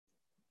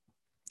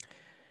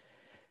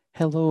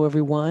Hello,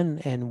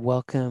 everyone, and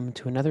welcome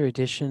to another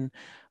edition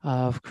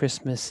of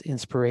Christmas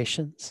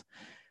Inspirations.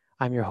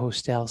 I'm your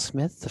host, Al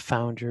Smith, the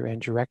founder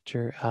and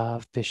director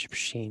of Bishop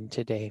Sheen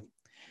today.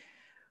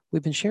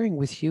 We've been sharing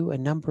with you a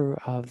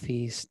number of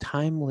these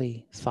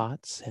timely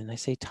thoughts, and I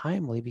say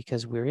timely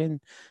because we're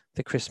in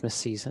the Christmas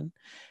season,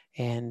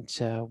 and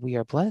we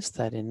are blessed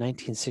that in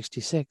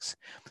 1966,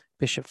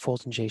 Bishop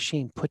Fulton J.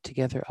 Sheen put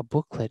together a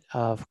booklet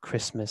of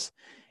Christmas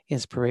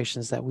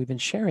inspirations that we've been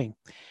sharing.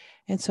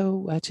 And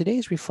so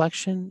today's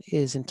reflection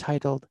is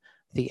entitled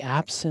The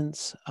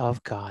Absence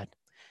of God.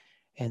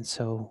 And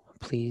so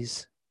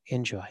please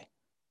enjoy.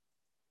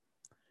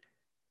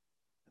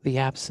 The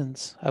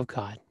absence of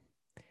God.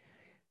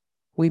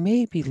 We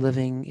may be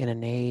living in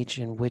an age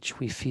in which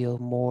we feel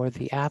more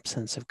the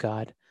absence of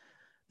God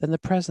than the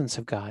presence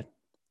of God.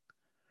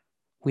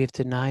 We have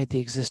denied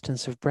the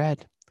existence of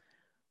bread,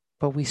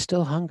 but we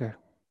still hunger.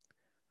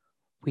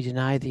 We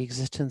deny the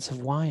existence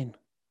of wine,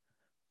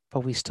 but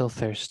we still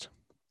thirst.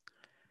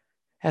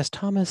 As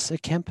Thomas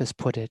à Kempis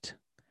put it,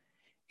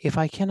 if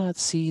I cannot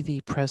see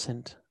thee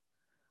present,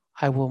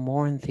 I will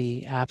mourn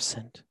thee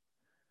absent,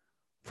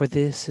 for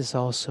this is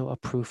also a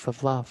proof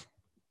of love.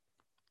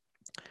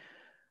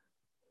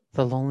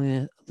 The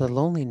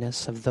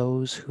loneliness of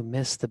those who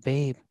miss the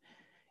babe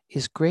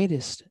is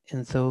greatest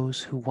in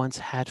those who once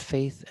had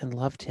faith and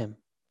loved him.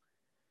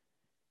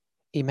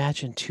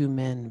 Imagine two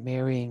men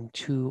marrying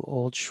two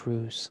old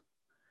shrews.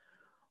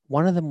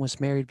 One of them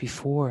was married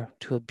before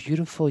to a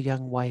beautiful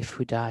young wife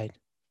who died.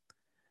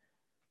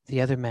 The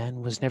other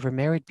man was never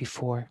married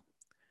before.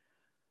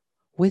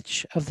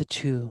 Which of the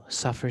two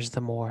suffers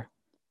the more?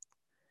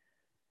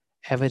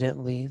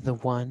 Evidently, the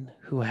one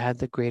who had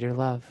the greater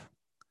love.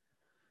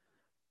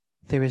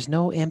 There is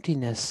no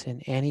emptiness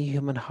in any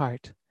human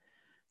heart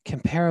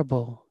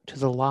comparable to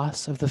the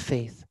loss of the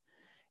faith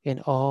in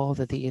all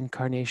that the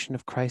incarnation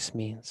of Christ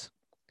means.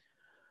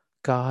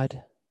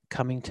 God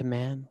coming to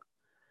man,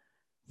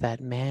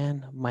 that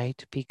man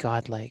might be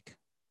godlike.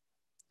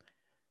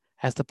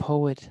 As the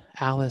poet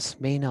Alice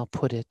Meynell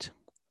put it,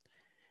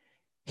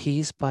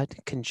 he's but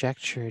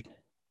conjectured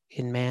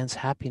in man's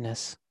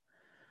happiness,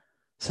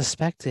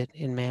 suspected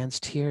in man's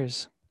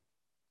tears,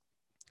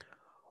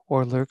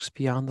 or lurks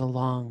beyond the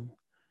long,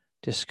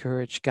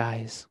 discouraged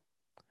guise,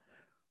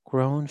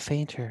 grown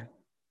fainter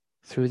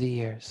through the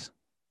years.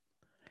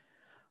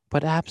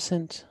 But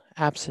absent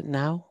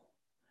now,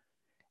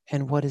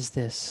 and what is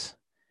this?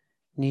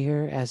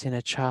 Near as in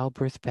a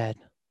childbirth bed,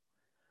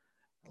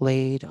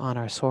 laid on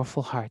our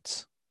sorrowful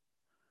hearts,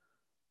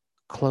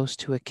 close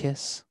to a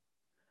kiss,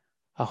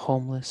 a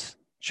homeless,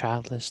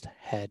 childless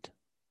head.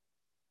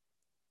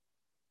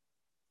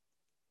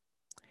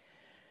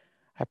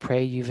 I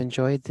pray you've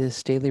enjoyed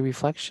this daily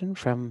reflection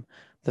from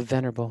the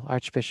Venerable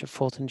Archbishop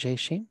Fulton J.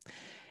 Sheen,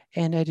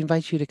 and I'd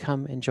invite you to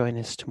come and join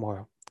us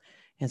tomorrow.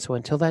 And so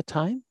until that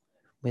time,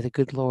 may the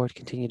good Lord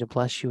continue to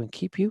bless you and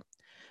keep you.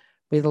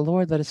 May the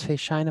Lord let his face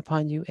shine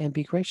upon you and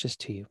be gracious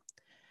to you.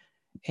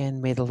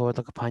 And may the Lord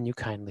look upon you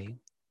kindly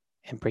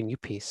and bring you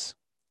peace.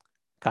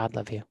 God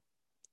love you.